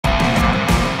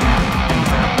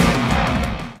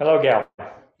Hello, Gal.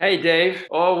 Hey, Dave.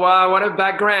 Oh, wow, what a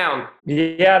background.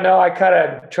 Yeah, no, I kind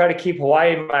of try to keep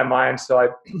Hawaii in my mind, so I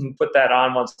put that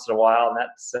on once in a while, and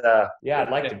that's yeah, I'd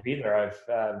like to be there.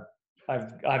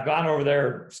 I've gone over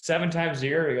there 7 times a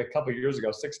year. A couple of years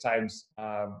ago, 6 times.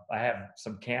 I have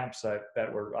some camps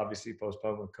that were obviously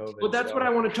postponed with Well, COVID. that's what I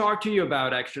So want to talk to you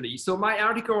about, actually. So, my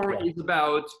article yeah, is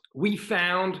about we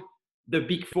found the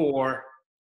big four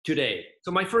today.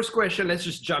 So, my first question, let's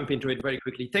just jump into it very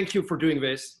quickly. Thank you for doing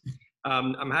this.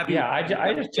 I'm happy. yeah.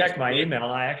 I just checked my email,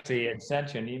 and I actually had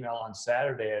sent you an email on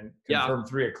Saturday and Yeah. confirmed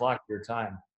 3 o'clock your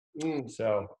time. Mm,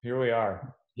 So here we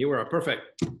are. here we are. Perfect.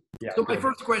 Yeah. So, my Good.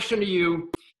 first question to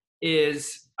you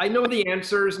is I know the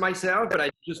answers myself, but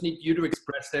I just need you to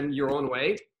express them your own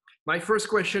way. My first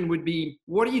question would be,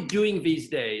 what are you doing these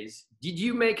days? Did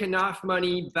you make enough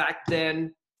money back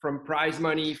then from prize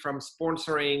money, from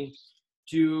sponsoring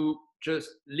to just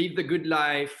live the good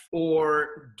life,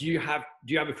 or do you have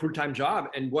a full-time job,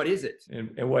 and what is it?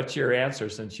 And what's your answer,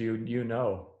 since you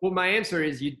know? Well, my answer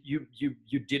is you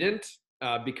didn't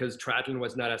because triathlon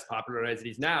was not as popular as it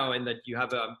is now, and that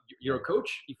you're a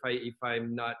coach, if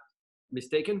I'm not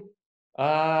mistaken.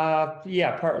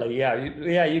 Yeah, partly.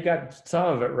 Yeah, you got some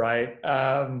of it right.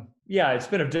 Yeah, it's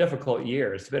been a difficult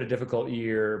year. It's been a difficult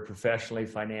year professionally,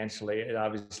 financially, and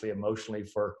obviously emotionally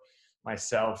for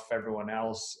myself, everyone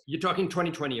else. You're talking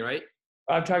 2020, right?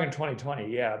 I'm talking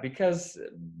 2020, yeah, because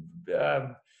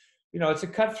it's a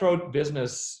cutthroat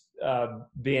business,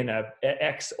 being a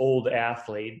ex old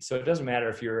athlete. So it doesn't matter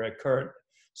if you're a current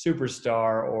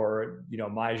superstar or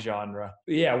my genre.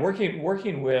 Yeah,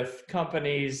 working with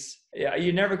companies, yeah,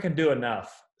 you never can do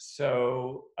enough.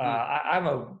 So I'm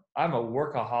a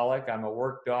workaholic. I'm a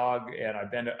work dog, and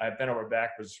I've been over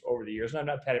backwards over the years. And I'm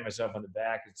not patting myself on the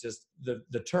back. It's just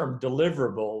the term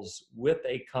deliverables with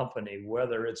a company,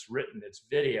 whether it's written, it's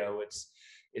video,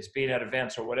 it's being at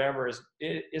events or whatever,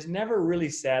 is never really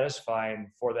satisfying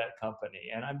for that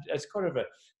company. And it's kind of a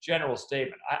general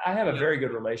statement. I have a very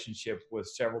good relationship with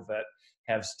several that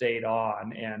have stayed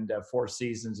on, and Four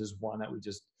Seasons is one that we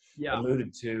just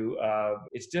alluded to.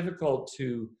 It's difficult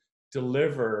to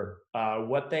deliver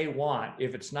what they want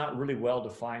if it's not really well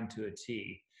defined to a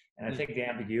T. And I think the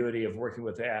ambiguity of working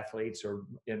with athletes, or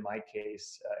in my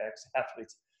case,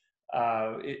 ex-athletes,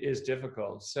 is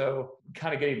difficult. So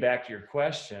kind of getting back to your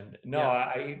question, no,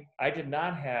 I did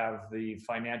not have the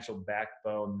financial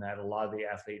backbone that a lot of the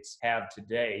athletes have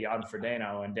today, Jan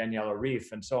Frodeno and Daniela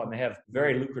Reef and so on. They have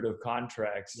very lucrative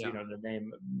contracts, to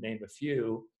name a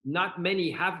few. Not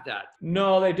many have that.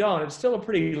 No, they don't. It's still a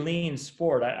pretty lean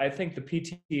sport. I think the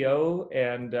PTO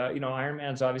and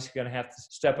Ironman's obviously going to have to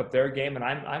step up their game, and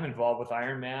I'm involved with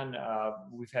Ironman.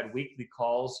 We've had weekly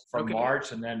calls from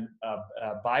March, and then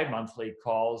bi-monthly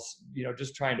calls.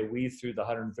 Just trying to weave through the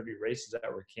 130 races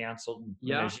that were canceled.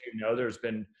 And as you know, there's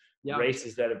been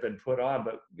races that have been put on,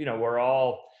 but we're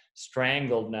all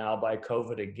strangled now by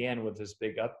COVID again with this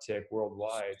big uptick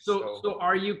worldwide. So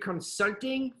are you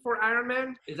consulting for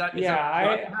Ironman?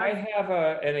 I have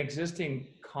an existing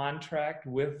contract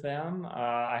with them.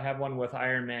 I have one with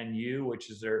Ironman U, which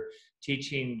is their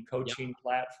teaching coaching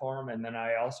platform, and then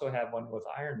I also have one with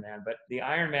Ironman. But the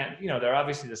Ironman, they're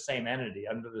obviously the same entity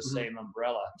under the same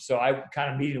umbrella. So I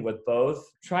kind of meeting with both,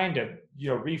 trying to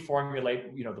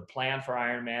reformulate the plan for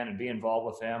Ironman and be involved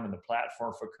with them and the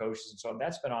platform for coaches and so on.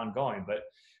 That's been ongoing, but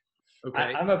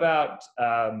I'm about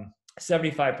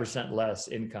 75% less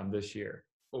income this year.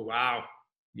 Oh wow!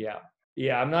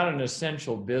 Yeah, I'm not an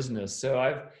essential business,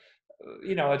 so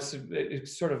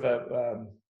it's sort of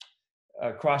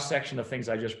a cross section of things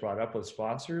I just brought up with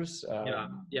sponsors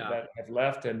that have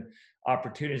left, and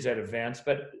opportunities at events.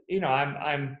 But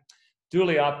I'm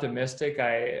duly optimistic.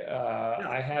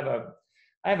 I have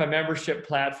a membership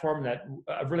platform that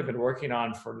I've really been working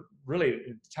on for really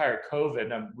entire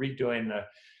COVID. I'm redoing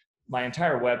my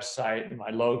entire website and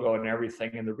my logo and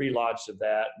everything, and the relaunch of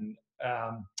that. And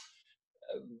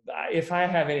if I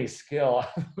have any skill,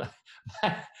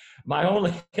 my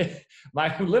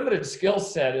limited skill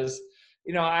set is,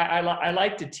 I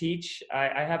like to teach.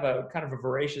 I have a kind of a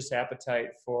voracious appetite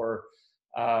for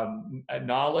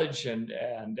knowledge and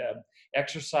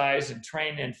exercise and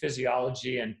training and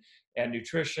physiology and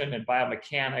nutrition and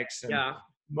biomechanics and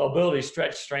mobility,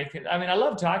 stretch, strength. I mean, I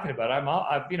love talking about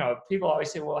it. People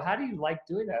always say, well, how do you like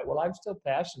doing that? Well, I'm still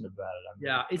passionate about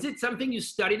it. Is it something you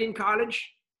studied in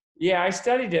college? Yeah, I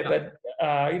studied it, but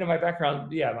my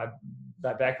background,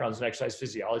 my background is in exercise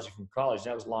physiology from college.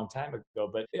 That was a long time ago.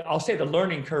 But I'll say the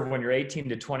learning curve when you're 18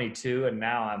 to 22, and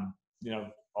now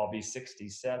I'll be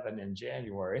 67 in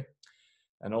January.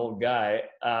 an old guy.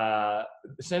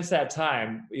 Since that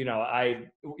time,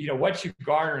 what you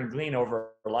garner and glean over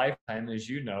a lifetime, as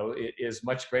you know, it is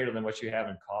much greater than what you have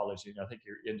in college. I think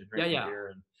you're into drinking beer,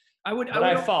 and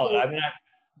I followed.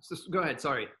 also, go ahead.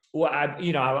 Sorry. Well,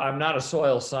 I'm not a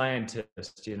soil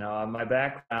scientist. My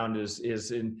background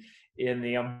is in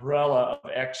the umbrella of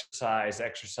exercise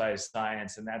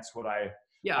science, and that's what I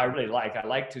really like. I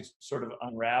like to sort of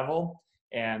unravel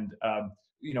and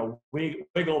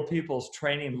wiggle people's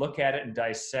training, look at it and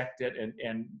dissect it,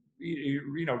 and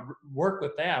work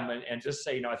with them and just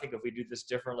say, I think if we do this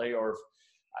differently, or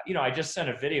I just sent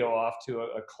a video off to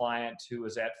a client who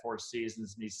was at Four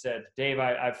Seasons, and he said, Dave,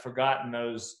 I've forgotten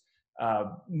those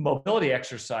mobility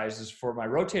exercises for my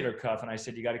rotator cuff. And I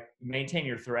said, you got to maintain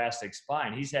your thoracic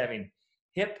spine. He's having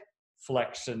hip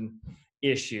flexion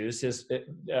issues. His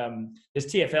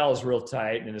TFL is real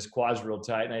tight and his quad's real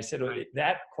tight. And I said,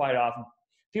 that quite often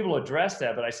people address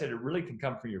that, but I said, it really can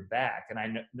come from your back. And I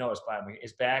know it's by me.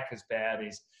 His back is bad.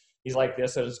 He's like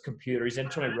this on his computer. He's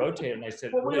internally rotated. And I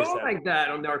said, well, we all like that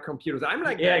on our computers. I'm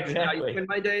like that. Exactly. I spend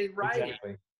my day writing.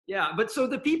 Exactly. Yeah. But so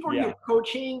the people you're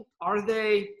coaching,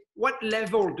 what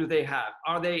level do they have?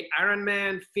 Are they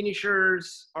Ironman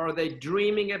finishers? Are they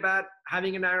dreaming about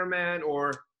having an Ironman?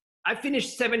 Or I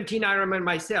finished 17 Ironman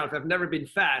myself. I've never been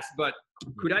fast, but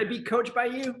could I be coached by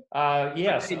you?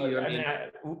 Yes.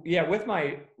 With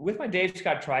my Dave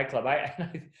Scott Tri Club,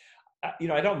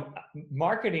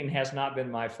 marketing has not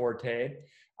been my forte.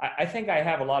 I think I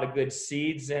have a lot of good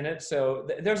seeds in it. So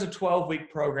there's a 12-week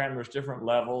program. There's different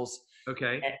levels.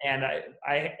 Okay. And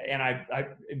I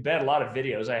embed a lot of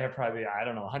videos. I have probably,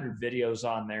 100 videos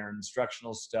on there,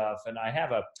 instructional stuff. And I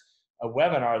have a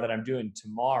webinar that I'm doing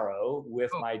tomorrow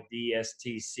with my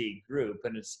DSTC group.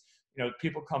 And it's,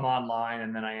 people come online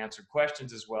and then I answer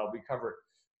questions as well. We cover,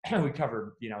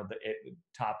 the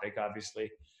topic,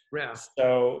 obviously. Yeah.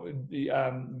 So,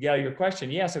 your question.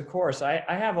 Yes, of course. I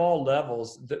have all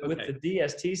levels. With the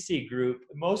DSTC group,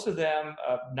 most of them,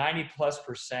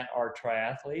 90+% are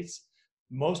triathletes.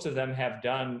 Most of them have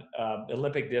done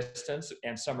Olympic distance,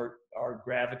 and some are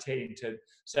gravitating to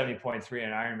 70.3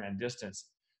 and Ironman distance.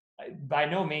 By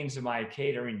no means am I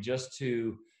catering just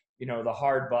to, the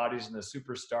hard bodies and the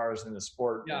superstars in the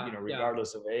sport,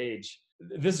 regardless of age.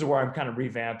 This is where I'm kind of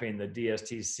revamping the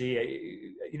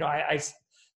DSTC.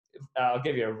 I'll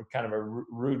give you a kind of a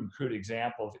rude and crude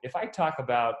example. If I talk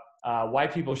about why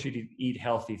people should eat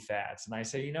healthy fats, and I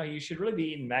say, you should really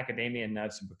be eating macadamia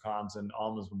nuts and pecans and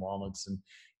almonds and walnuts and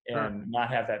not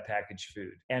have that packaged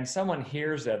food. And someone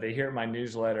hears that, they hear my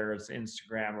newsletter, it's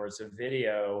Instagram, or it's a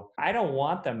video. I don't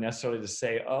want them necessarily to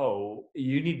say, oh,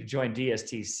 you need to join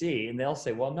DSTC. And they'll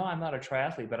say, well, no, I'm not a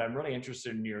triathlete, but I'm really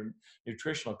interested in your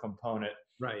nutritional component.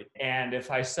 Right. And if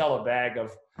I sell a bag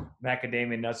of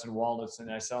macadamia nuts and walnuts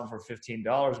and I sell them for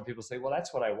 $15, and people say, well,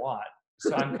 that's what I want.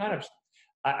 So I'm kind of,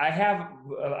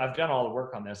 I've done all the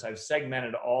work on this. I've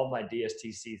segmented all my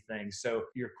DSTC things. So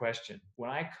your question,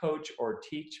 when I coach or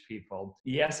teach people,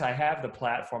 yes, I have the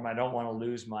platform. I don't want to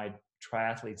lose my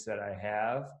triathletes that I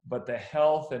have, but the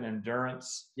health and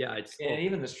endurance, and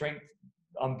even the strength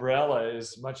umbrella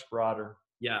is much broader.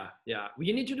 Yeah. Yeah. Well,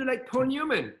 you need to do like Paul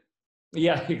Newman.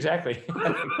 Yeah, exactly.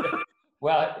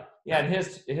 Well, and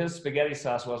his spaghetti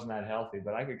sauce wasn't that healthy,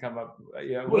 but I could come up.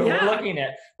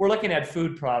 We're looking at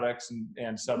food products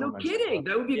and supplements. No kidding.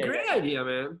 That would be a great idea,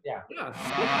 man. Yeah. Yeah.